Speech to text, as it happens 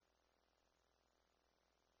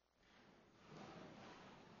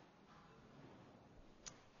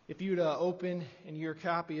If you'd open in your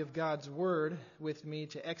copy of God's Word with me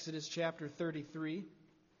to Exodus chapter 33.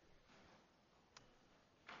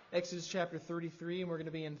 Exodus chapter 33, and we're going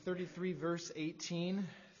to be in 33 verse 18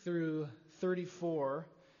 through 34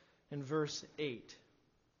 and verse 8.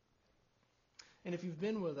 And if you've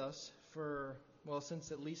been with us for,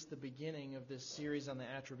 since at least the beginning of this series on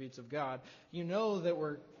the attributes of God, you know that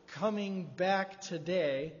we're coming back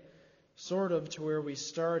today sort of to where we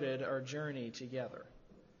started our journey together.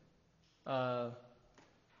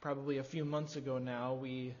 Probably a few months ago now,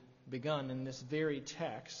 we begun in this very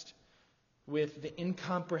text with the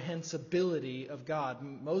incomprehensibility of God.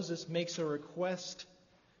 Moses makes a request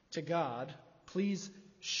to God, please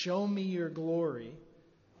show me your glory.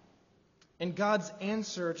 And God's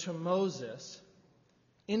answer to Moses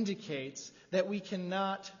indicates that we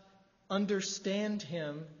cannot understand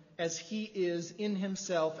him as he is in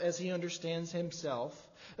himself, as he understands himself,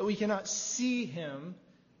 that we cannot see him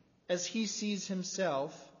as he sees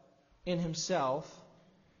himself in himself,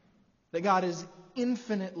 that God is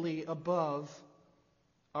infinitely above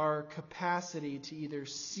our capacity to either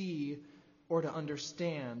see or to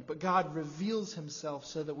understand. But God reveals himself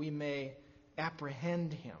so that we may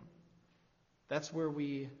apprehend him. That's where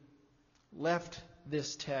we left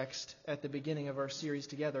this text at the beginning of our series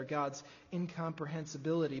together, God's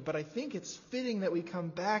incomprehensibility. But I think it's fitting that we come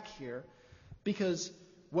back here because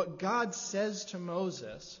what God says to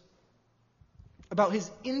Moses about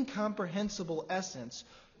his incomprehensible essence,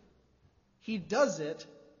 he does it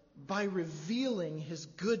by revealing his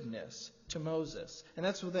goodness to Moses. And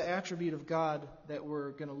that's what the attribute of God that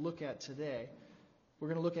we're going to look at today. We're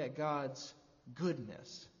going to look at God's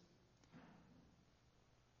goodness.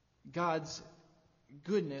 God's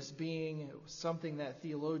goodness being something that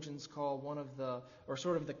theologians call one of the, or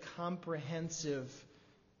sort of the comprehensive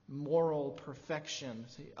moral perfection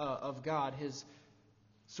of God. His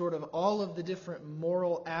sort of all of the different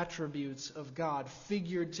moral attributes of God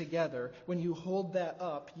figured together. When you hold that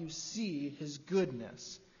up, you see his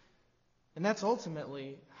goodness. And that's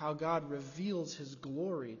ultimately how God reveals his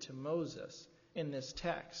glory to Moses in this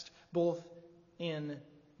text, both in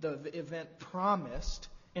the event promised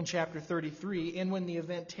in chapter 33 and when the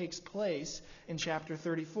event takes place in chapter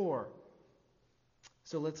 34.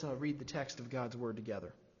 So let's read the text of God's Word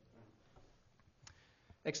together.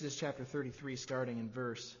 Exodus chapter 33, starting in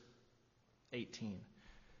verse 18.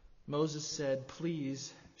 Moses said,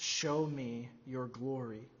 "Please show me your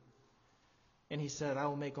glory." And he said, "I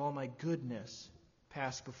will make all my goodness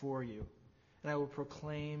pass before you, and I will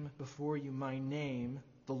proclaim before you my name,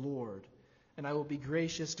 the Lord. And I will be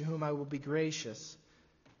gracious to whom I will be gracious,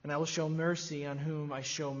 and I will show mercy on whom I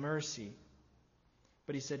show mercy."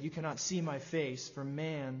 But he said, "You cannot see my face, for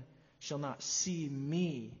man shall not see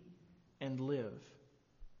me and live."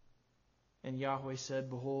 And Yahweh said,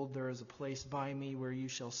 "Behold, there is a place by me where you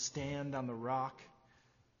shall stand on the rock.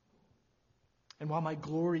 And while my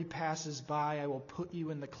glory passes by, I will put you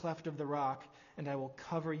in the cleft of the rock, and I will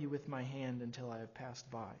cover you with my hand until I have passed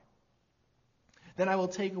by. Then I will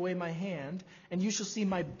take away my hand, and you shall see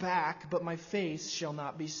my back, but my face shall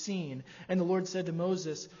not be seen." And the Lord said to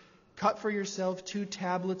Moses, "Cut for yourself 2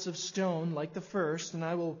 tablets of stone like the first, and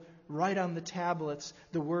I will write on the tablets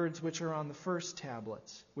the words which are on the first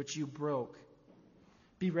tablets, which you broke.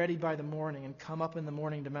 Be ready by the morning, and come up in the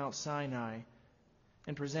morning to Mount Sinai,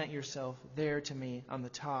 and present yourself there to me on the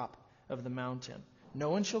top of the mountain.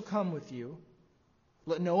 No one shall come with you.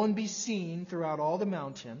 Let no one be seen throughout all the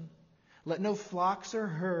mountain. Let no flocks or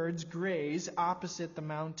herds graze opposite the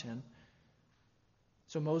mountain."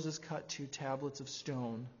 So Moses cut 2 tablets of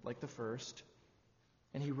stone like the first,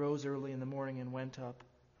 and he rose early in the morning and went up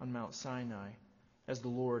on Mount Sinai, as the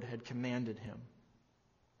Lord had commanded him.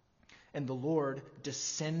 And the Lord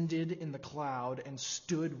descended in the cloud and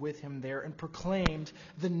stood with him there and proclaimed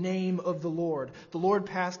the name of the Lord. The Lord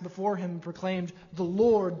passed before him and proclaimed, the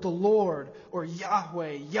Lord, or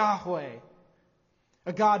Yahweh, Yahweh,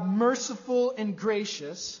 a God merciful and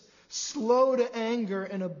gracious, slow to anger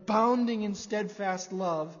and abounding in steadfast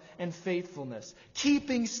love and faithfulness,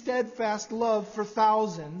 keeping steadfast love for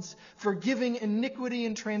thousands, forgiving iniquity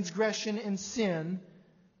and transgression and sin,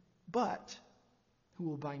 but who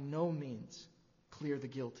will by no means clear the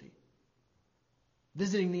guilty,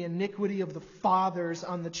 visiting the iniquity of the fathers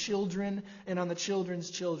on the children and on the children's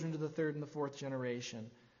children to the 3rd and the 4th generation.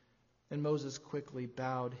 And Moses quickly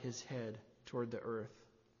bowed his head toward the earth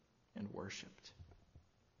and worshipped.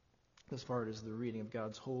 This part is the reading of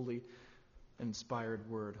God's holy, inspired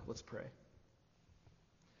word. Let's pray.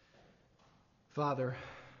 Father,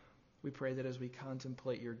 we pray that as we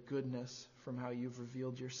contemplate your goodness from how you've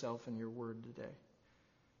revealed yourself in your word today,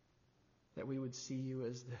 that we would see you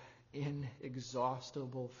as the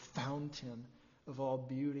inexhaustible fountain of all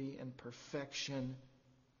beauty and perfection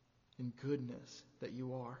and goodness that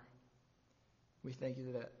you are. We thank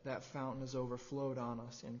you that that fountain has overflowed on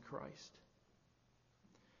us in Christ.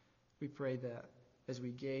 We pray that as we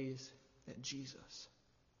gaze at Jesus,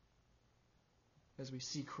 as we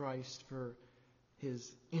see Christ for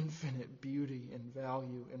his infinite beauty and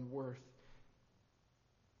value and worth,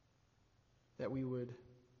 that we would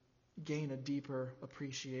gain a deeper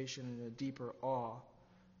appreciation and a deeper awe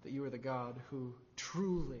that you are the God who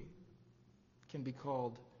truly can be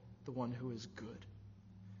called the one who is good.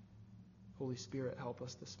 Holy Spirit, help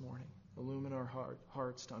us this morning. Illumine our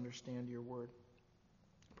hearts to understand your word.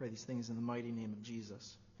 I pray these things in the mighty name of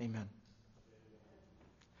Jesus. Amen.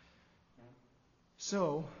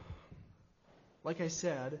 So, like I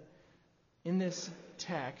said, in this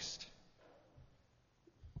text,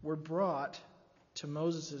 we're brought to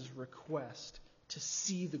Moses' request to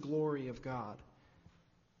see the glory of God.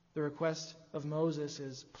 The request of Moses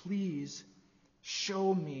is, please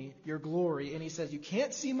show me your glory. And he says, you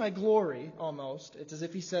can't see my glory, almost. It's as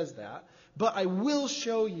if he says that. But I will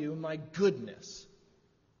show you my goodness.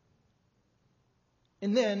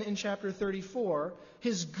 And then in chapter 34,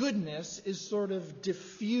 his goodness is sort of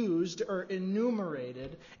diffused or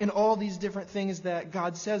enumerated in all these different things that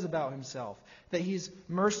God says about himself. That he's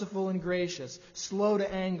merciful and gracious, slow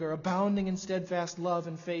to anger, abounding in steadfast love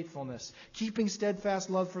and faithfulness, keeping steadfast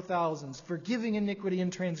love for thousands, forgiving iniquity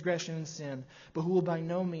and transgression and sin, but who will by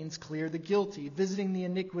no means clear the guilty, visiting the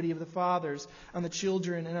iniquity of the fathers on the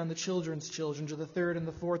children and on the children's children to the third and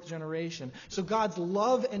the fourth generation. So God's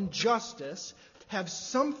love and justice have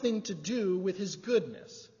something to do with his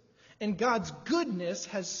goodness. And God's goodness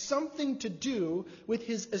has something to do with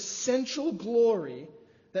his essential glory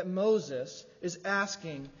that Moses is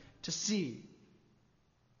asking to see.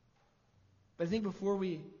 But I think before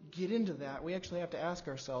we get into that, we actually have to ask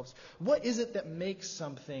ourselves, what is it that makes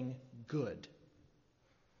something good?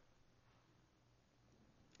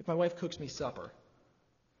 If my wife cooks me supper,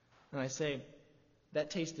 and I say,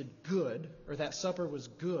 that tasted good, or that supper was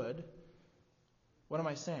good, what am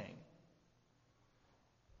I saying?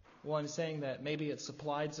 Well, I'm saying that maybe it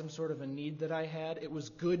supplied some sort of a need that I had. It was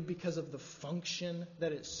good because of the function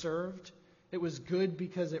that it served. It was good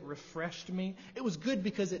because it refreshed me. It was good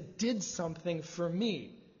because it did something for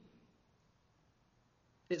me.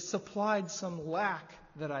 It supplied some lack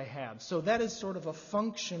that I had. So that is sort of a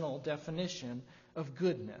functional definition of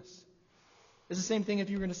goodness. It's the same thing if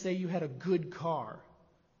you were going to say you had a good car.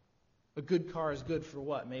 A good car is good for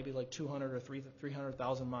what? Maybe like 200 or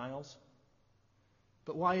 300,000 miles?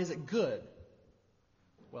 But why is it good?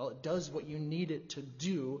 Well, it does what you need it to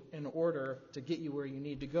do in order to get you where you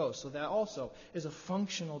need to go. So that also is a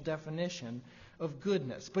functional definition of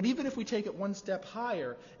goodness. But even if we take it one step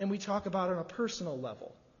higher and we talk about it on a personal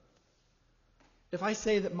level, if I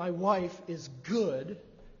say that my wife is good,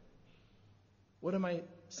 what am I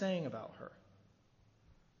saying about her?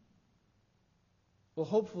 Well,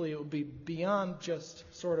 hopefully it will be beyond just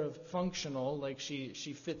sort of functional, like she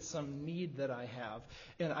fits some need that I have.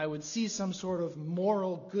 And I would see some sort of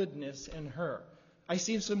moral goodness in her. I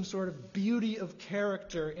see some sort of beauty of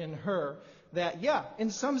character in her that,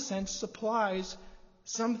 in some sense supplies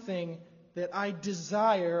something that I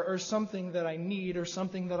desire or something that I need or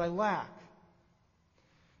something that I lack.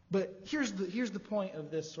 But here's the point of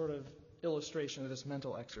this sort of illustration of this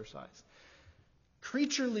mental exercise.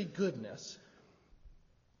 Creaturely goodness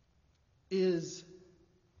is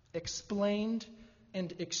explained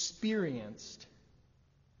and experienced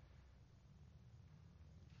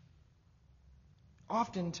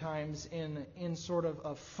oftentimes in sort of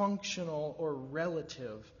a functional or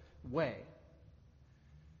relative way.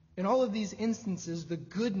 In all of these instances, the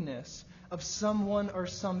goodness of someone or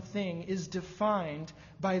something is defined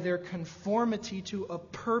by their conformity to a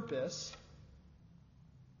purpose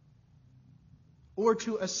or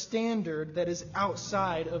to a standard that is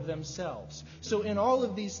outside of themselves. So in all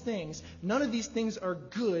of these things, none of these things are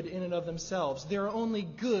good in and of themselves. They're only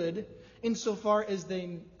good insofar as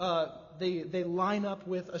they line up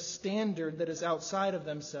with a standard that is outside of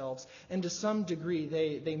themselves, and to some degree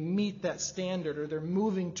they meet that standard or they're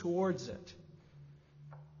moving towards it.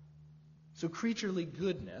 So creaturely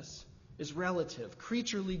goodness is relative.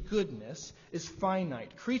 Creaturely goodness is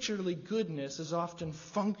finite. Creaturely goodness is often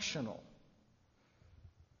functional.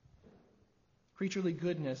 Creaturely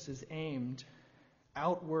goodness is aimed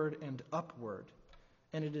outward and upward,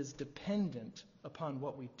 and it is dependent upon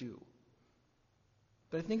what we do.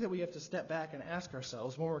 But I think that we have to step back and ask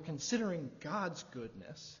ourselves, when we're considering God's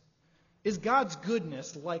goodness, is God's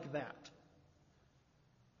goodness like that?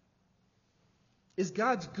 Is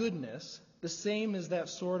God's goodness the same as that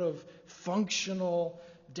sort of functional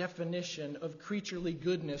definition of creaturely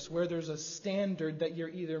goodness where there's a standard that you're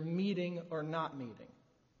either meeting or not meeting?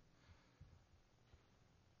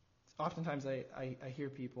 Oftentimes I hear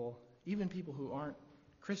people, even people who aren't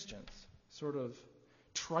Christians, sort of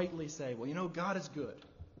tritely say, well, God is good.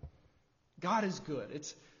 God is good.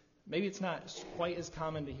 Maybe it's not quite as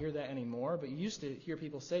common to hear that anymore, but you used to hear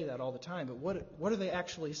people say that all the time. But what are they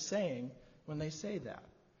actually saying when they say that?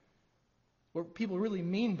 What people really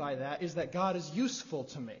mean by that is that God is useful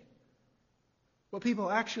to me. What people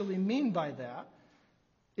actually mean by that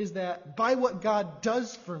is that by what God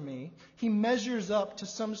does for me, He measures up to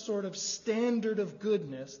some sort of standard of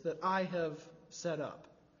goodness that I have set up,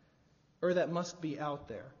 or that must be out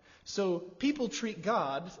there. So people treat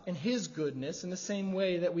God and His goodness in the same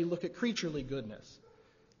way that we look at creaturely goodness.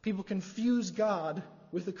 People confuse God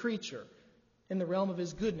with a creature in the realm of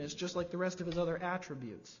His goodness, just like the rest of His other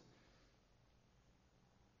attributes.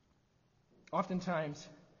 Oftentimes,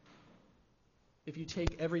 if you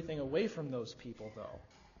take everything away from those people, though,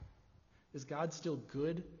 is God still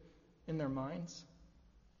good in their minds?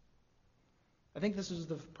 I think this is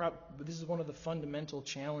one of the fundamental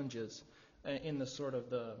challenges in the sort of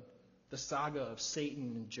the saga of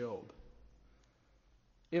Satan and Job.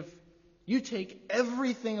 If you take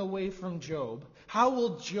everything away from Job, how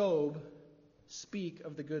will Job speak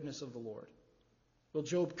of the goodness of the Lord? Will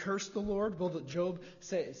Job curse the Lord? Will Job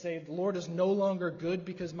say the Lord is no longer good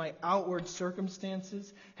because my outward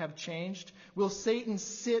circumstances have changed? Will Job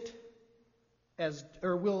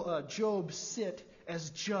sit as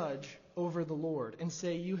judge over the Lord and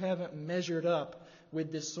say, you haven't measured up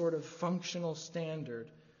with this sort of functional standard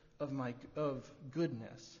of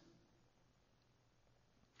goodness?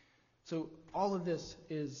 So all of this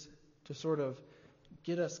is to sort of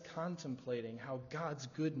get us contemplating how God's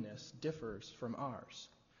goodness differs from ours.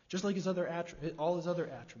 Just like all His other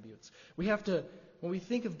attributes. When we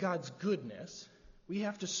think of God's goodness, we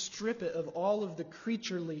have to strip it of all of the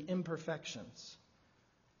creaturely imperfections.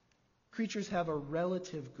 Creatures have a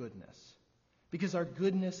relative goodness because our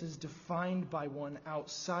goodness is defined by one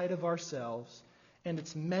outside of ourselves, and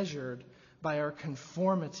it's measured by our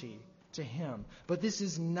conformity to Him. But this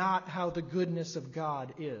is not how the goodness of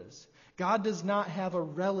God is. God does not have a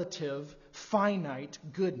relative, finite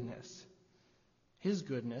goodness. His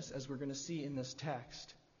goodness, as we're going to see in this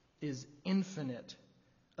text, is infinite,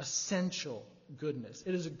 essential goodness.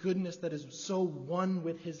 It is a goodness that is so one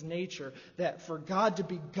with His nature that for God to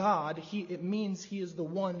be God, it means He is the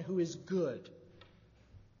one who is good.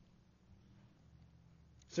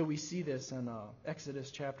 So we see this in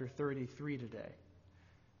Exodus chapter 33 today.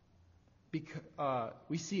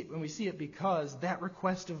 We see it because that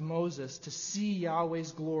request of Moses to see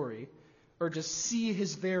Yahweh's glory, or to see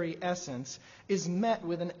His very essence, is met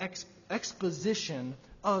with an exposition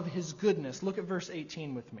of His goodness. Look at verse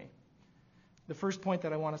 18 with me. The first point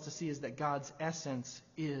that I want us to see is that God's essence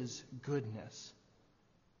is goodness.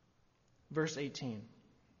 Verse 18.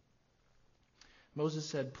 Moses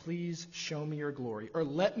said, please show me your glory, or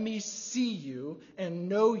let me see you and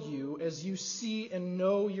know you as you see and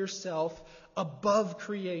know yourself above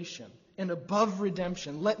creation and above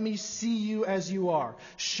redemption. Let me see you as you are.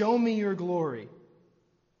 Show me your glory.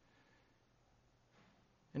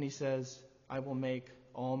 And He says, I will make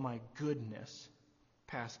all my goodness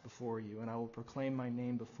pass before you, and I will proclaim my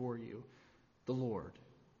name before you, the Lord.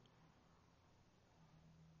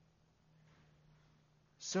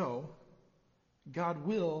 So, God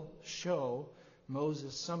will show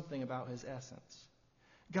Moses something about His essence.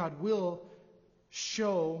 God will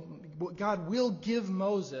give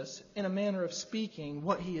Moses, in a manner of speaking,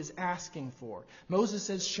 what he is asking for. Moses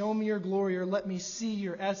says, show me your glory, or let me see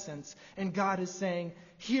your essence. And God is saying,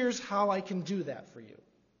 here's how I can do that for you.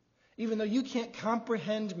 Even though you can't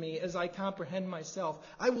comprehend me as I comprehend myself,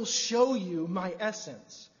 I will show you my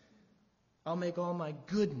essence. I'll make all my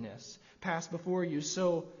goodness pass before you.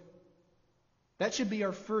 So that should be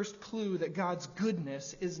our first clue that God's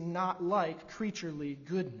goodness is not like creaturely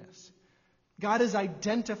goodness. God is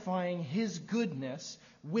identifying His goodness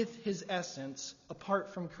with His essence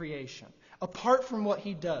apart from creation, apart from what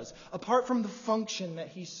He does, apart from the function that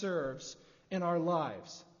He serves in our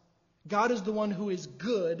lives. God is the one who is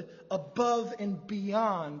good above and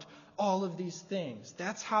beyond all of these things.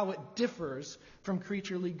 That's how it differs from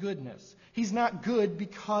creaturely goodness. He's not good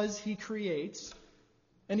because He creates,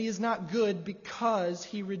 and He is not good because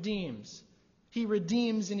He redeems. He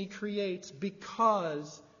redeems and He creates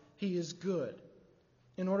because He is good,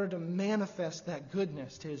 in order to manifest that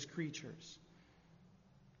goodness to His creatures.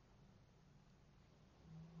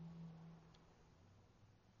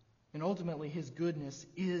 In And ultimately, his goodness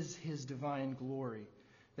is his divine glory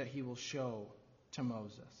that he will show to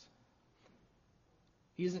Moses.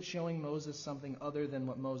 He isn't showing Moses something other than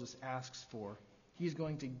what Moses asks for. He's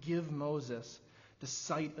going to give Moses the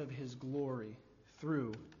sight of his glory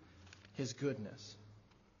through his goodness.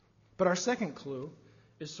 But our second clue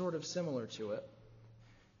is sort of similar to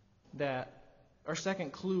it. Our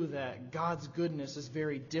second clue that God's goodness is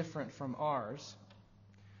very different from ours.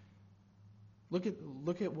 Look at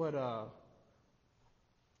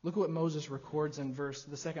what Moses records in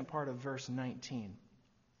the second part of verse 19.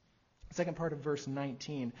 The second part of verse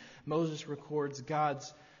 19, Moses records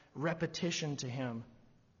God's repetition to him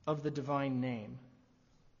of the divine name.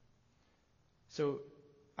 So,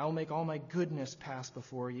 I will make all my goodness pass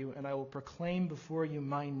before you, and I will proclaim before you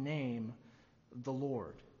my name, the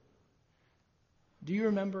Lord. Do you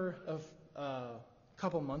remember a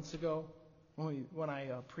couple months ago when I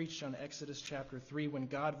preached on Exodus chapter 3, when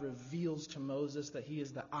God reveals to Moses that he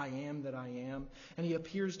is the I am that I am, and he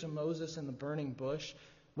appears to Moses in the burning bush,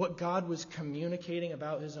 what God was communicating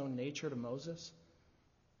about his own nature to Moses?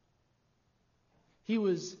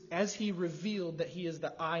 As he revealed that he is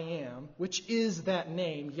the I am, which is that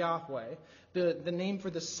name, Yahweh, the name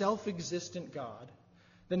for the self-existent God,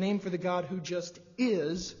 the name for the God who just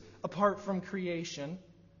is apart from creation,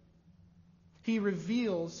 he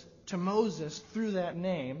reveals to Moses through that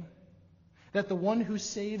name that the one who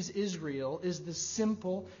saves Israel is the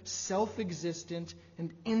simple, self-existent,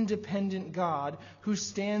 and independent God who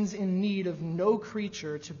stands in need of no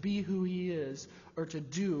creature to be who he is or to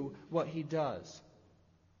do what he does.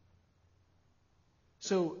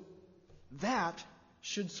 So that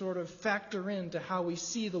should sort of factor into how we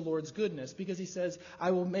see the Lord's goodness, because he says, I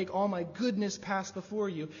will make all my goodness pass before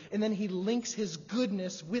you. And then he links his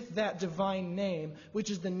goodness with that divine name, which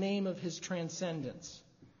is the name of his transcendence.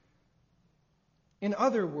 In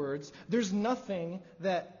other words, there's nothing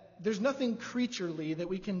creaturely that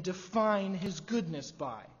we can define his goodness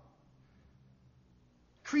by.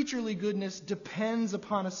 Creaturely goodness depends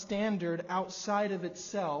upon a standard outside of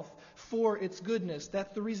itself for its goodness.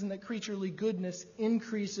 That's the reason that creaturely goodness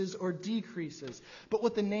increases or decreases. But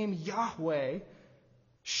what the name Yahweh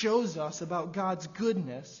shows us about God's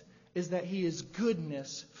goodness is that he is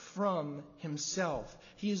goodness from himself.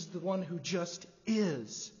 He is the one who just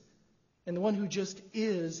is. And the one who just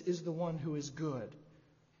is the one who is good.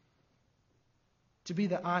 To be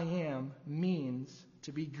the I am means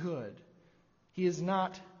to be good. He is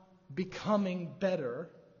not becoming better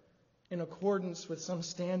in accordance with some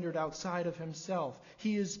standard outside of himself.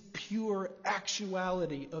 He is pure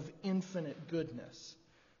actuality of infinite goodness.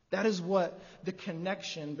 That is what the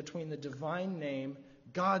connection between the divine name,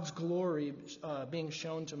 God's glory being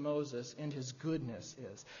shown to Moses, and his goodness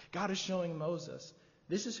is. God is showing Moses,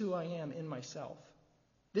 this is who I am in myself.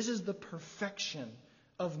 This is the perfection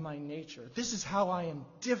of my nature. This is how I am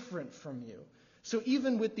different from you. So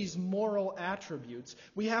even with these moral attributes,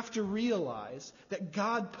 we have to realize that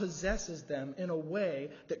God possesses them in a way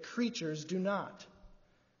that creatures do not.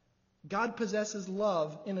 God possesses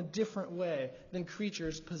love in a different way than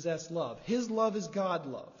creatures possess love. His love is God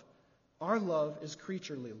love. Our love is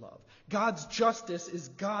creaturely love. God's justice is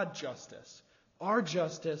God justice. Our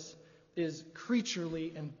justice is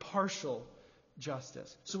creaturely and partial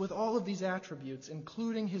justice. So with all of these attributes,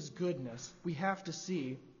 including his goodness, we have to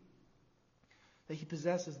see that he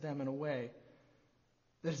possesses them in a way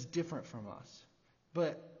that is different from us.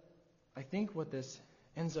 But I think what this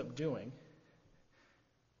ends up doing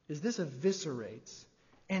is this eviscerates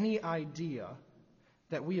any idea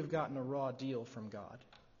that we have gotten a raw deal from God.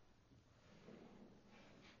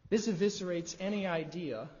 This eviscerates any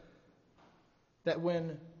idea that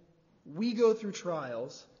when we go through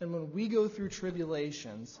trials and when we go through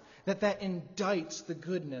tribulations, that indicts the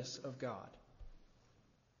goodness of God.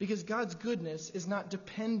 Because God's goodness is not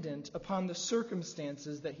dependent upon the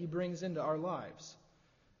circumstances that he brings into our lives.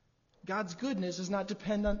 God's goodness is not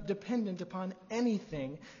dependent upon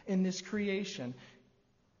anything in this creation.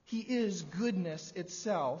 He is goodness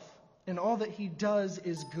itself, and all that he does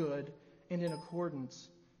is good and in accordance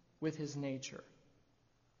with his nature.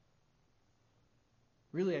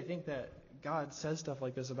 Really, I think that God says stuff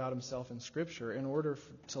like this about himself in Scripture in order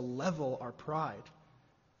to level our pride.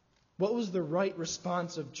 What was the right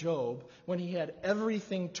response of Job when he had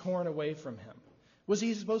everything torn away from him? Was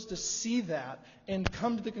he supposed to see that and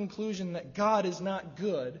come to the conclusion that God is not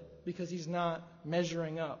good because he's not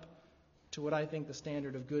measuring up to what I think the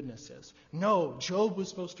standard of goodness is? No, Job was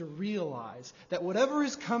supposed to realize that whatever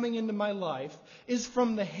is coming into my life is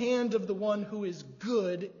from the hand of the one who is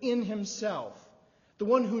good in himself. the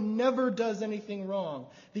one who never does anything wrong,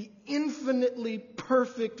 the infinitely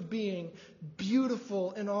perfect being,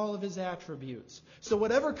 beautiful in all of his attributes. So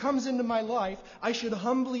whatever comes into my life, I should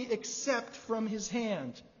humbly accept from his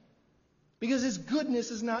hand, because his goodness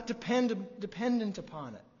is not dependent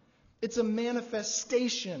upon it. It's a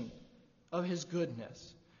manifestation of his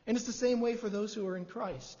goodness. And it's the same way for those who are in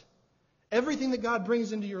Christ. Everything that God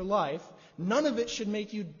brings into your life, none of it should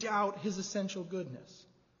make you doubt his essential goodness.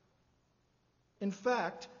 In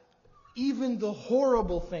fact, even the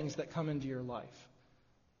horrible things that come into your life,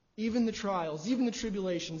 even the trials, even the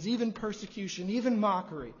tribulations, even persecution, even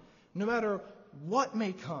mockery, no matter what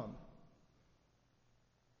may come,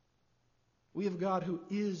 we have God who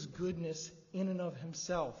is goodness in and of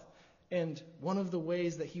himself. And one of the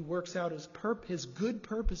ways that he works out his good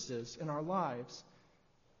purposes in our lives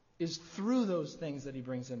is through those things that he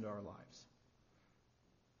brings into our lives.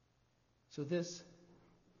 So this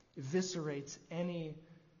eviscerates any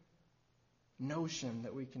notion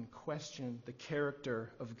that we can question the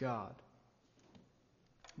character of God.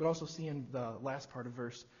 But also see in the last part of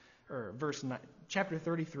chapter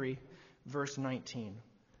 33, verse 19.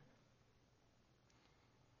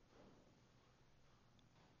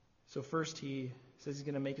 So first he says he's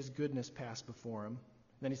going to make his goodness pass before him.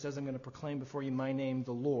 Then he says, I'm going to proclaim before you my name,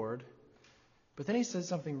 the Lord. But then he says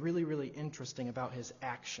something really, really interesting about his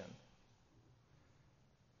action.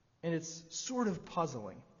 And it's sort of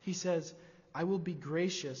puzzling. He says, I will be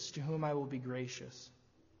gracious to whom I will be gracious.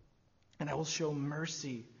 And I will show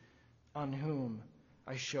mercy on whom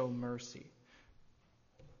I show mercy.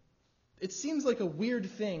 It seems like a weird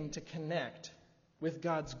thing to connect with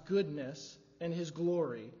God's goodness and his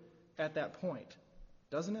glory at that point,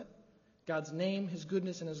 doesn't it? God's name, his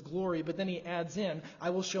goodness, and his glory, but then he adds in,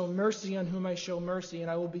 I will show mercy on whom I show mercy,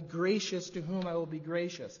 and I will be gracious to whom I will be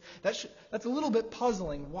gracious. That's a little bit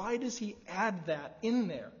puzzling. Why does he add that in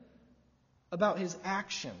there about his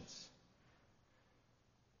actions?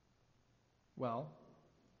 Well,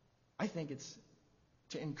 I think it's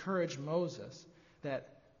to encourage Moses that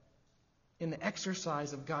in the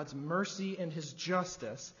exercise of God's mercy and his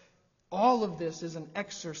justice, all of this is an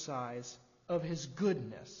exercise of his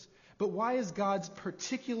goodness. But why is God's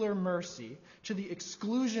particular mercy to the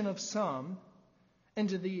exclusion of some, and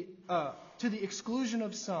to the exclusion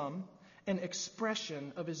of some, an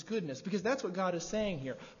expression of his goodness? Because that's what God is saying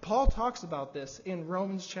here. Paul talks about this in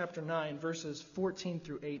Romans chapter 9, verses 14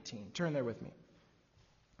 through 18. Turn there with me.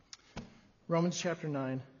 Romans chapter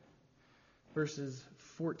 9, verses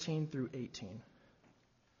 14 through 18.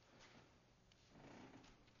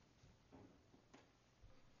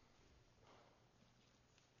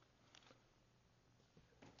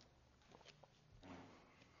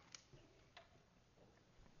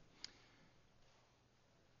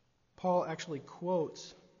 Paul actually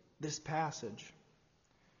quotes this passage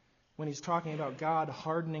when he's talking about God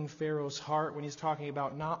hardening Pharaoh's heart, when he's talking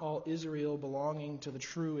about not all Israel belonging to the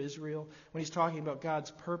true Israel, when he's talking about God's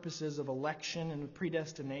purposes of election and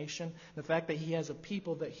predestination, the fact that he has a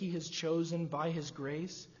people that he has chosen by his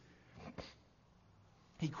grace.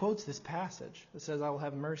 He quotes this passage that says, I will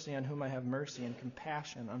have mercy on whom I have mercy, and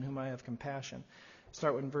compassion on whom I have compassion.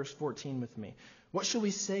 Start with verse 14 with me. What shall we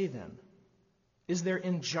say then? Is there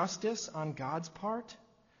injustice on God's part?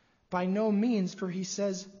 By no means, for he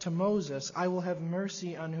says to Moses, I will have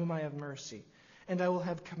mercy on whom I have mercy, and I will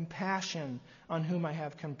have compassion on whom I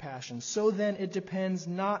have compassion. So then it depends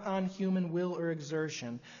not on human will or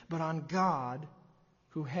exertion, but on God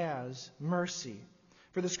who has mercy.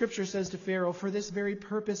 For the scripture says to Pharaoh, for this very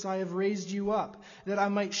purpose I have raised you up, that I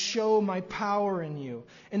might show my power in you,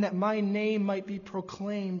 and that my name might be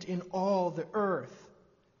proclaimed in all the earth.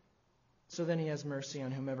 So then he has mercy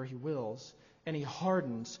on whomever he wills, and he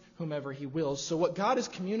hardens whomever he wills. So what God is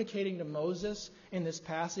communicating to Moses in this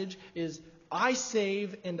passage is, I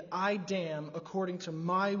save and I damn according to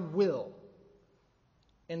my will.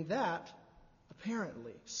 And that,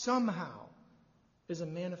 apparently, somehow, is a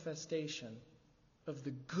manifestation of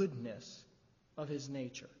the goodness of his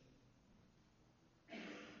nature.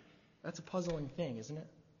 That's a puzzling thing, isn't it?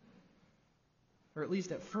 Or at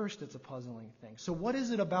least at first it's a puzzling thing. So what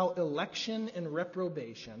is it about election and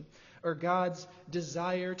reprobation, or God's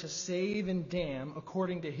desire to save and damn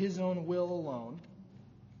according to his own will alone?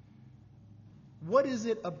 What is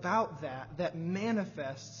it about that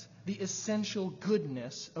manifests the essential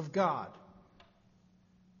goodness of God?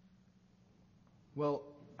 Well,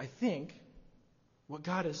 I think what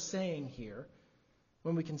God is saying here,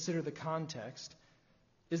 when we consider the context,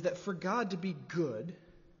 is that for God to be good,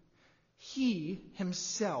 he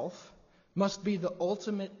himself must be the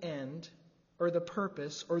ultimate end, or the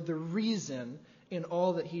purpose, or the reason in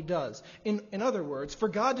all that he does. In other words, for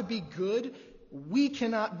God to be good, we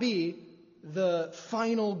cannot be the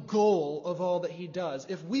final goal of all that he does.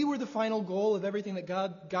 If we were the final goal of everything that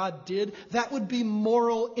God did, that would be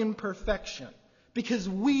moral imperfection. Because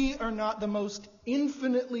we are not the most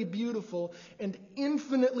infinitely beautiful and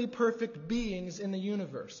infinitely perfect beings in the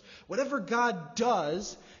universe. Whatever God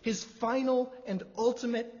does, his final and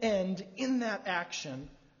ultimate end in that action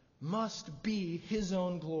must be his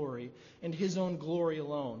own glory and his own glory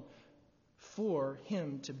alone for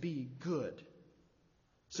him to be good.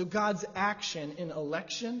 So God's action in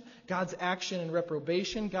election, God's action in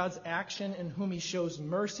reprobation, God's action in whom he shows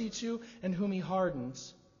mercy to and whom he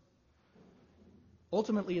hardens,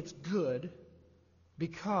 ultimately it's good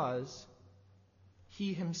because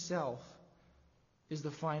he himself is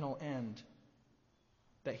the final end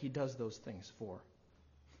that he does those things for.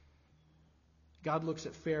 God looks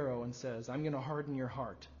at Pharaoh and says, I'm going to harden your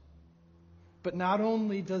heart. But not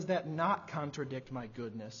only does that not contradict my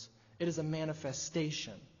goodness, it is a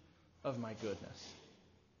manifestation of my goodness.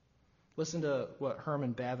 Listen to what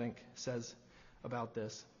Herman Bavinck says about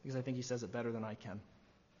this, because I think he says it better than I can.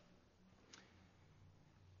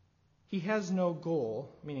 He has no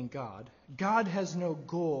goal, meaning God. God has no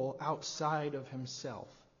goal outside of himself,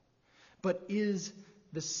 but is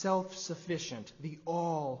the self-sufficient, the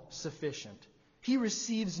all-sufficient. He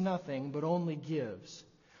receives nothing, but only gives.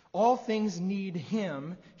 All things need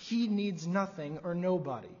him. He needs nothing or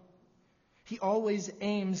nobody. He always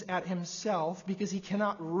aims at himself because he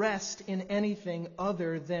cannot rest in anything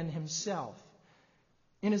other than himself.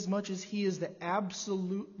 Inasmuch as he is the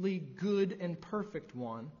absolutely good and perfect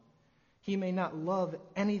one, he may not love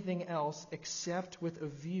anything else except with a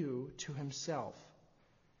view to himself.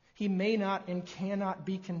 He may not and cannot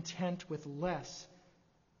be content with less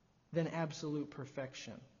than absolute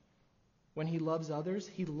perfection. When he loves others,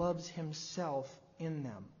 he loves himself in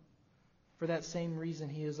them. For that same reason,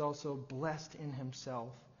 he is also blessed in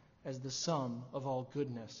himself as the sum of all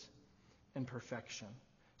goodness and perfection.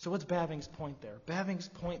 So what's Bavinck's point there? Bavinck's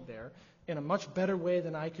point there, in a much better way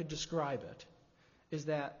than I could describe it, is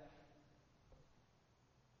that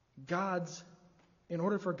in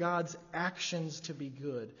order for God's actions to be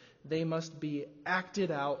good, they must be acted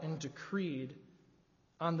out and decreed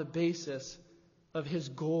on the basis of his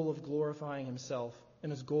goal of glorifying himself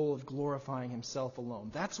and his goal of glorifying himself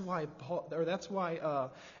alone. That's why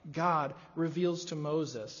God reveals to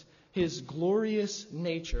Moses his glorious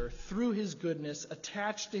nature through his goodness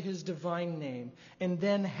attached to his divine name, and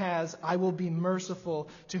then has, I will be merciful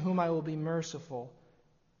to whom I will be merciful,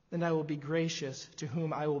 and I will be gracious to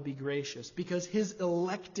whom I will be gracious. Because his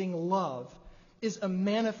electing love is a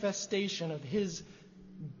manifestation of his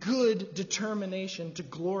good determination to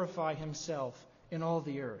glorify himself in all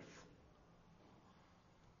the earth.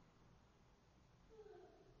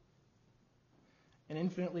 An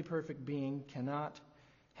infinitely perfect being cannot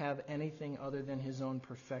have anything other than his own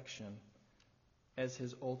perfection as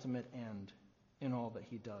his ultimate end in all that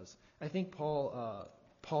he does. I think Paul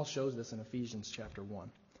shows this in Ephesians chapter 1.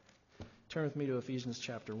 Turn with me to Ephesians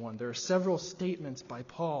chapter 1. There are several statements by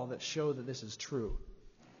Paul that show that this is true.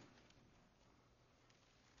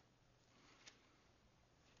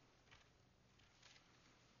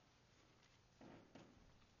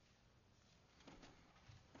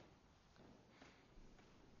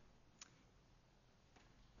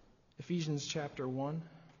 Ephesians chapter 1,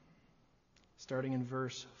 starting in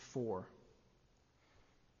verse 4.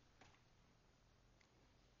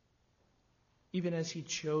 Even as he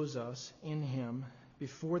chose us in him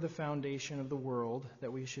before the foundation of the world,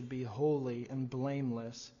 that we should be holy and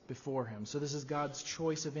blameless before him. So this is God's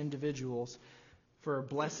choice of individuals for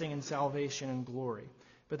blessing and salvation and glory.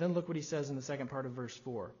 But then look what he says in the second part of verse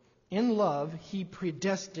 4. In love, he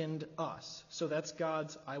predestined us. So that's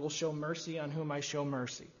God's, I will show mercy on whom I show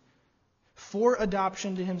mercy. For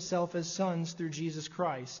adoption to himself as sons through Jesus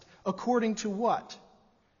Christ. According to what?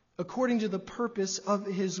 According to the purpose of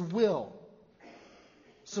his will.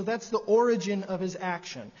 So that's the origin of his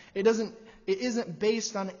action. It isn't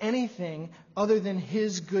based on anything other than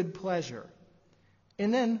his good pleasure.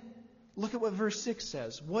 And then look at what verse 6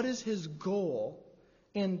 says. What is his goal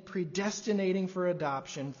in predestinating for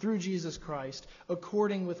adoption through Jesus Christ,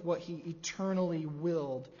 according with what he eternally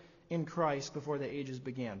willed in Christ before the ages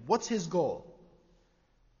began? What's his goal?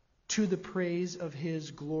 To the praise of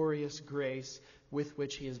his glorious grace with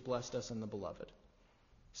which he has blessed us in the beloved.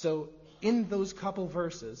 So in those couple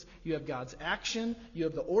verses, you have God's action, you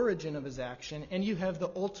have the origin of his action, and you have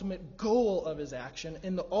the ultimate goal of his action.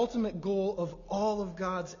 And the ultimate goal of all of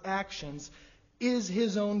God's actions is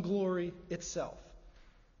his own glory itself.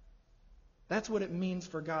 That's what it means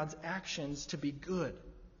for God's actions to be good.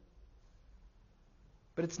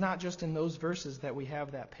 But it's not just in those verses that we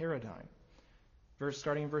have that paradigm.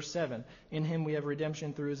 Starting in verse 7, in him we have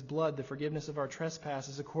redemption through his blood, the forgiveness of our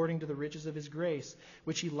trespasses, according to the riches of his grace,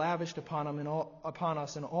 which he lavished upon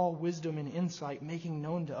us in all wisdom and insight, making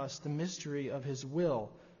known to us the mystery of his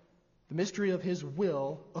will. The mystery of his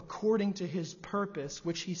will, according to his purpose,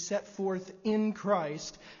 which he set forth in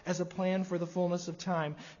Christ as a plan for the fullness of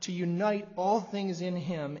time, to unite all things in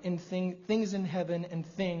him, in things in heaven and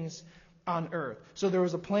things on earth. So there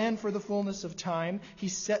was a plan for the fullness of time. He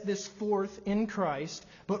set this forth in Christ.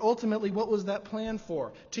 But ultimately, what was that plan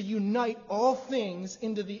for? To unite all things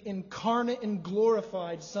into the incarnate and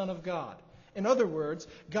glorified Son of God. In other words,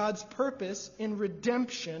 God's purpose in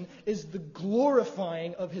redemption is the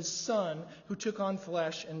glorifying of his Son who took on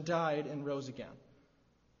flesh and died and rose again.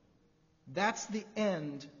 That's the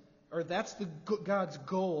end, or that's God's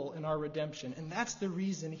goal in our redemption. And that's the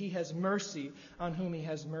reason he has mercy on whom he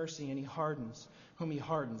has mercy, and he hardens whom he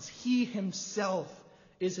hardens. He himself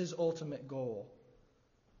is his ultimate goal.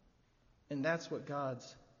 And that's what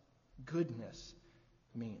God's goodness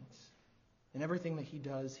means. In everything that he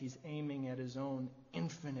does, he's aiming at his own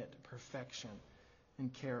infinite perfection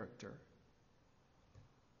and character.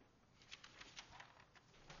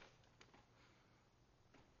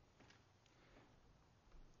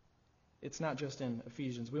 It's not just in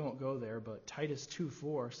Ephesians. We won't go there, but Titus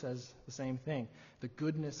 2:4 says the same thing. The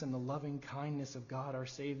goodness and the loving kindness of God our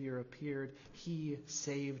Savior appeared. He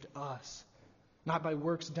saved us. Not by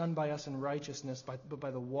works done by us in righteousness, but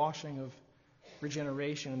by the washing of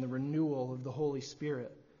regeneration and the renewal of the Holy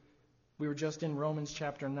Spirit. We were just in Romans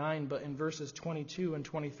chapter 9, but in verses 22 and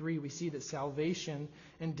 23 we see that salvation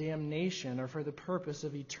and damnation are for the purpose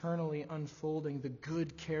of eternally unfolding the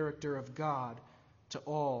good character of God to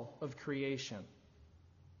all of creation.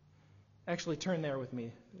 Actually, turn there with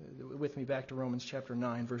me back to Romans chapter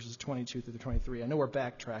 9, verses 22 through 23. I know we're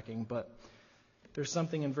backtracking, but there's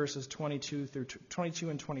something in verses 22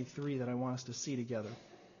 and 23 that I want us to see together.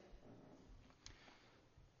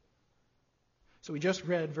 So we just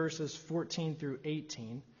read verses 14 through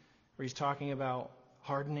 18, where he's talking about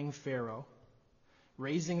hardening Pharaoh,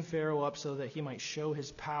 raising Pharaoh up so that he might show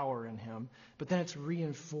his power in him. But then it's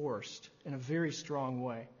reinforced in a very strong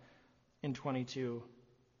way in 22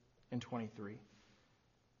 and 23.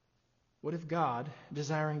 What if God,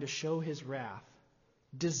 desiring to show his wrath,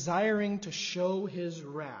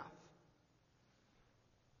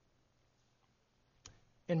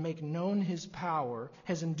 and make known his power,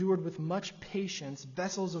 has endured with much patience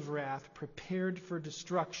vessels of wrath prepared for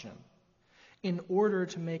destruction, in order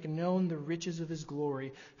to make known the riches of his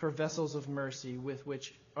glory for vessels of mercy,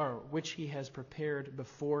 which he has prepared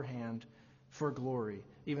beforehand for glory,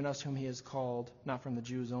 even us whom he has called, not from the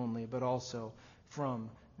Jews only, but also from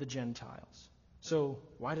the Gentiles. So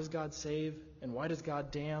why does God save and why does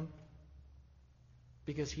God damn?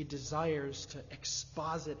 Because he desires to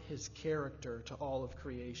exposit his character to all of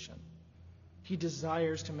creation. He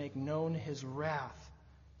desires to make known his wrath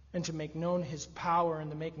and to make known his power and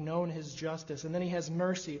to make known his justice. And then he has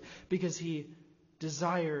mercy because he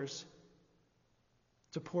desires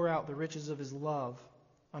to pour out the riches of his love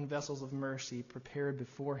on vessels of mercy prepared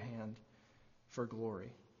beforehand for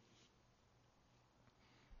glory.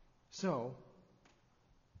 So,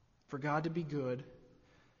 for God to be good,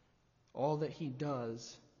 all that he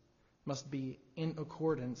does must be in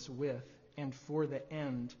accordance with and for the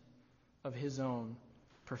end of his own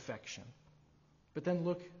perfection. But then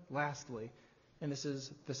look lastly, and this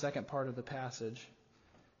is the second part of the passage,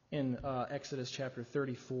 in Exodus chapter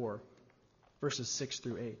 34, verses 6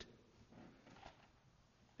 through 8.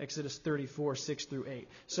 Exodus 34, 6 through 8.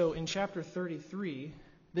 So in chapter 33,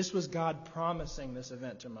 this was God promising this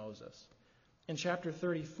event to Moses. In chapter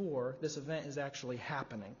 34, this event is actually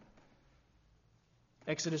happening.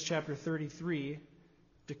 Exodus chapter 33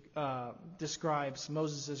 describes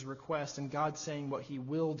Moses' request and God saying what he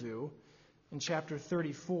will do. And chapter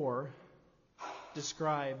 34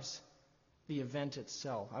 describes the event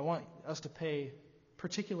itself. I want us to pay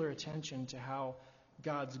particular attention to how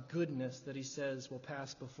God's goodness that he says will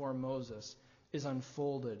pass before Moses is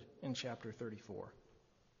unfolded in chapter 34.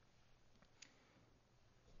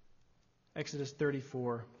 Exodus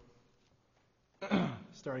 34,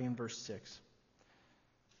 starting in verse 6.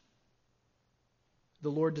 The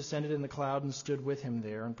Lord descended in the cloud and stood with him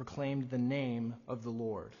there and proclaimed the name of the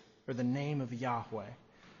Lord, or the name of Yahweh.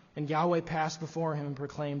 And Yahweh passed before him and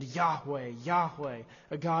proclaimed, Yahweh, Yahweh,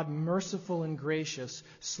 a God merciful and gracious,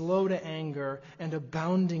 slow to anger, and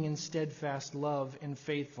abounding in steadfast love and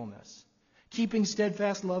faithfulness, keeping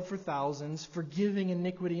steadfast love for thousands, forgiving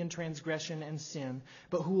iniquity and transgression and sin,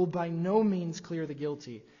 but who will by no means clear the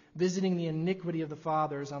guilty, visiting the iniquity of the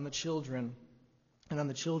fathers on the children and on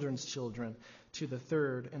the children's children to the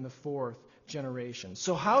third and the fourth generation.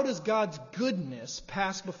 So how does God's goodness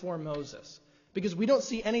pass before Moses? Because we don't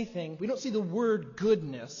see anything, we don't see the word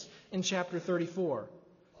goodness in chapter 34.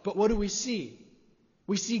 But what do we see?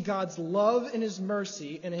 We see God's love and His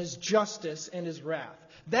mercy and His justice and His wrath.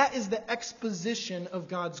 That is the exposition of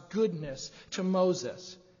God's goodness to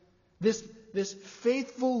Moses. This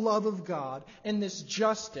faithful love of God and this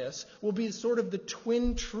justice will be sort of the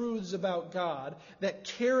twin truths about God that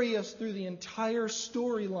carry us through the entire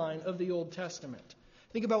storyline of the Old Testament.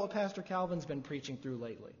 Think about what Pastor Calvin's been preaching through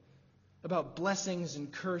lately, about blessings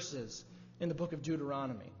and curses in the book of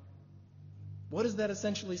Deuteronomy. What is that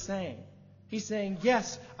essentially saying? He's saying,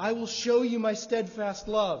 yes, I will show you my steadfast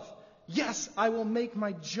love. Yes, I will make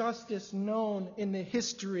my justice known in the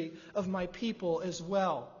history of my people as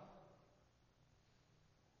well.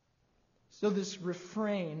 So this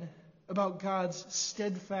refrain about God's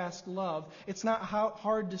steadfast love, it's not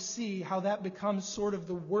hard to see how that becomes sort of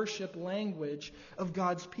the worship language of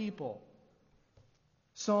God's people.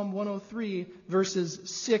 Psalm 103, verses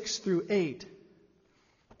 6 through 8.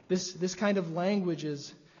 This kind of language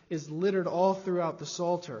is littered all throughout the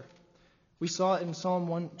Psalter. We saw it in Psalm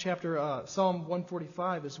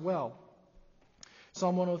 145 as well.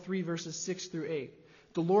 Psalm 103, verses 6 through 8.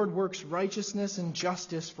 The Lord works righteousness and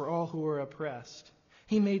justice for all who are oppressed.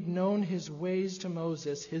 He made known His ways to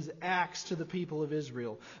Moses, His acts to the people of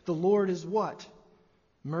Israel. The Lord is what?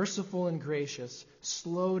 Merciful and gracious,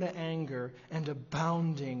 slow to anger, and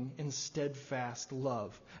abounding in steadfast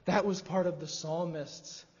love. That was part of the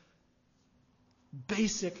psalmist's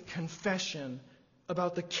basic confession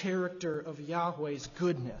about the character of Yahweh's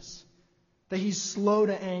goodness. That He's slow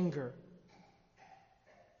to anger.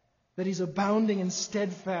 That He's abounding in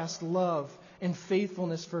steadfast love and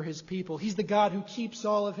faithfulness for His people. He's the God who keeps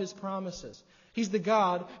all of His promises. He's the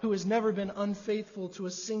God who has never been unfaithful to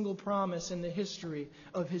a single promise in the history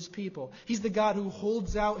of His people. He's the God who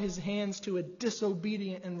holds out His hands to a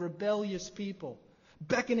disobedient and rebellious people,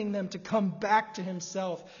 beckoning them to come back to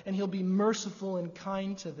Himself, and He'll be merciful and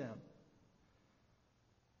kind to them.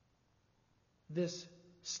 This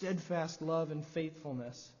steadfast love and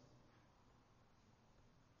faithfulness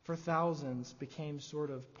for thousands became sort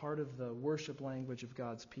of part of the worship language of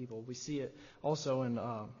God's people. We see it also in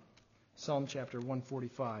Psalm chapter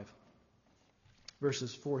 145,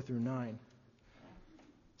 verses 4 through 9.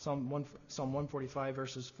 Psalm 145,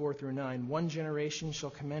 verses 4 through 9. One generation shall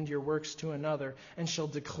commend your works to another and shall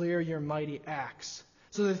declare your mighty acts.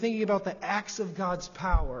 So they're thinking about the acts of God's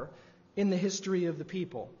power in the history of the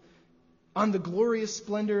people. On the glorious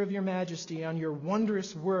splendor of your majesty, on your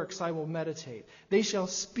wondrous works I will meditate. They shall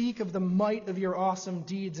speak of the might of your awesome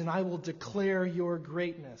deeds, and I will declare your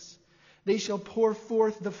greatness. They shall pour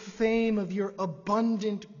forth the fame of your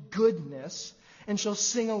abundant goodness, and shall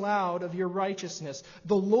sing aloud of your righteousness.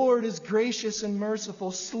 The Lord is gracious and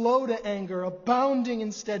merciful, slow to anger, abounding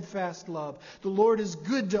in steadfast love. The Lord is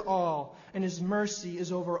good to all, and His mercy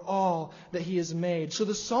is over all that He has made. So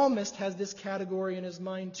the psalmist has this category in his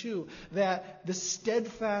mind too, that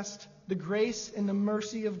the grace and the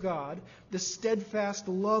mercy of God, the steadfast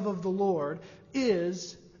love of the Lord,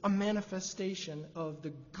 is a manifestation of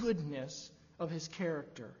the goodness of His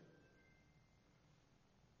character.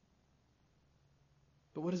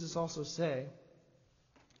 But what does this also say?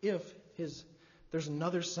 There's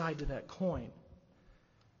another side to that coin.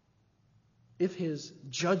 If His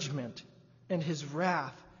judgment and His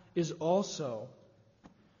wrath is also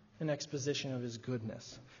an exposition of His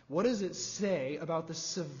goodness, what does it say about the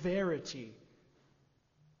severity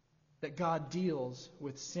that God deals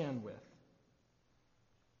with sin with?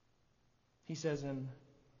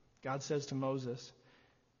 God says to Moses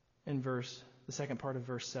in the second part of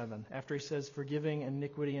verse 7, after He says, forgiving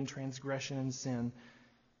iniquity and transgression and sin,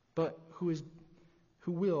 but who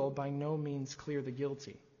will by no means clear the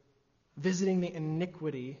guilty, visiting the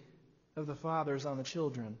iniquity of the fathers on the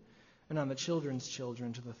children, and on the children's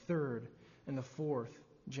children to the third and the fourth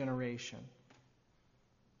generation.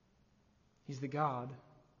 He's the God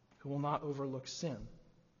who will not overlook sin.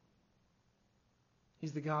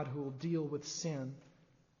 He's the God who will deal with sin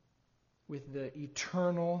with the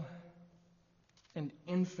eternal and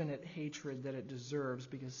infinite hatred that it deserves,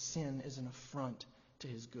 because sin is an affront to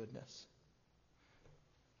His goodness.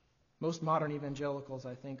 Most modern evangelicals,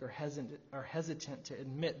 I think, are hesitant to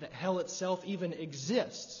admit that hell itself even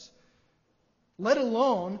exists, let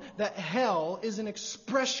alone that hell is an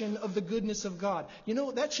expression of the goodness of God. You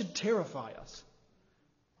know, that should terrify us.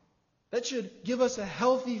 That should give us a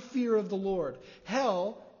healthy fear of the Lord.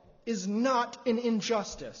 Hell is not an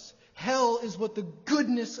injustice. Hell is what the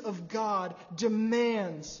goodness of God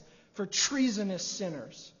demands for treasonous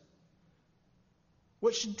sinners.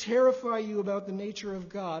 What should terrify you about the nature of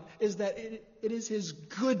God is that it is His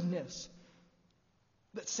goodness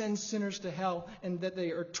that sends sinners to hell and that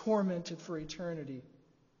they are tormented for eternity.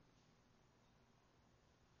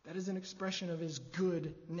 That is an expression of His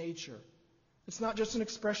good nature. It's not just an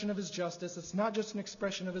expression of His justice. It's not just an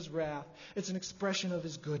expression of His wrath. It's an expression of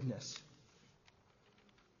His goodness.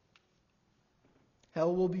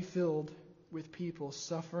 Hell will be filled with people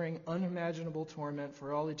suffering unimaginable torment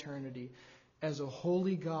for all eternity as a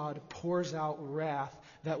holy God pours out wrath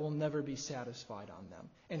that will never be satisfied on them.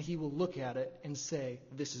 And He will look at it and say,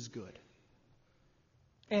 this is good.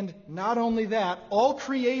 And not only that, all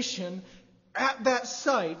creation at that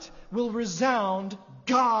site will resound,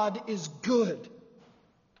 God is good.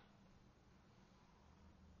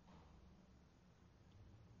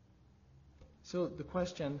 So the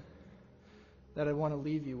question that I want to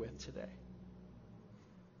leave you with today: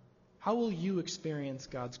 how will you experience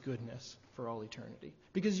God's goodness for all eternity?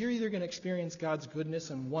 Because you're either going to experience God's goodness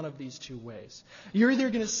in one of these two ways. You're either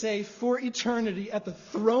going to say for eternity at the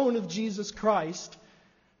throne of Jesus Christ,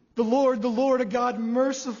 the Lord, a God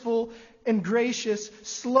merciful and gracious,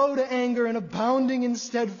 slow to anger and abounding in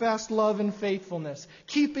steadfast love and faithfulness,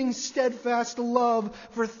 keeping steadfast love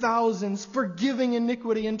for thousands, forgiving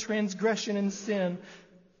iniquity and transgression and sin.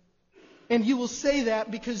 And you will say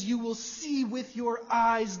that because you will see with your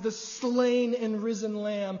eyes the slain and risen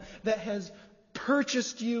Lamb that has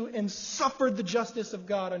purchased you and suffered the justice of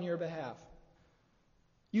God on your behalf.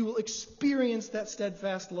 You will experience that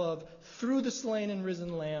steadfast love through the slain and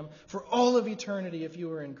risen Lamb for all of eternity if you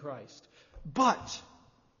are in Christ. But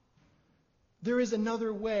there is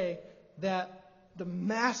another way that the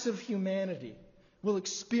mass of humanity will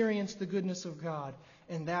experience the goodness of God,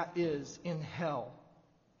 and that is in hell.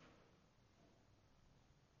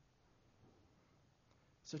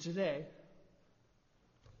 So today,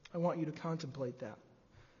 I want you to contemplate that.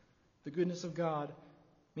 The goodness of God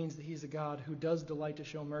means that He's a God who does delight to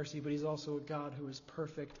show mercy, but He's also a God who is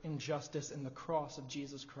perfect in justice, and the cross of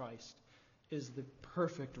Jesus Christ is the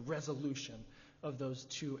perfect resolution of those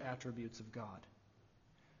two attributes of God.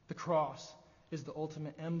 The cross is the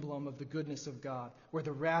ultimate emblem of the goodness of God, where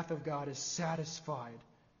the wrath of God is satisfied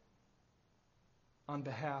on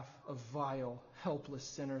behalf of vile, helpless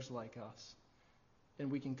sinners like us.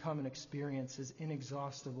 And we can come and experience His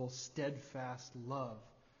inexhaustible, steadfast love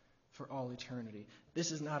for all eternity.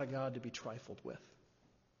 This is not a God to be trifled with.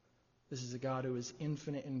 This is a God who is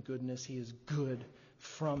infinite in goodness. He is good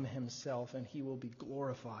from Himself, and He will be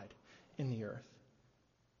glorified in the earth.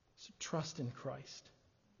 So trust in Christ.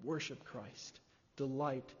 Worship Christ.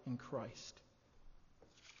 Delight in Christ.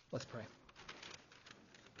 Let's pray.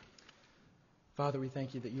 Father, we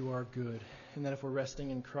thank You that You are good, and that if we're resting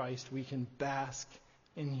in Christ, we can bask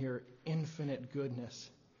in Your infinite goodness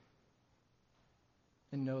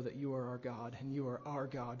and know that You are our God, and You are our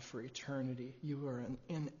God for eternity. You are an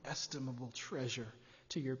inestimable treasure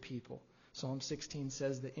to Your people. Psalm 16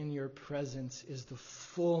 says that in Your presence is the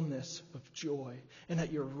fullness of joy, and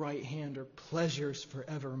at Your right hand are pleasures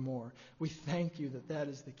forevermore. We thank You that that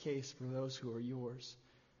is the case for those who are Yours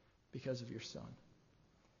because of Your Son.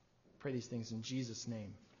 Pray these things in Jesus'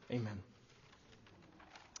 name. Amen.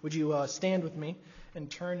 Would you stand with me and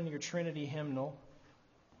turn in your Trinity hymnal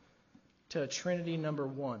to Trinity number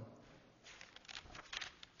 1.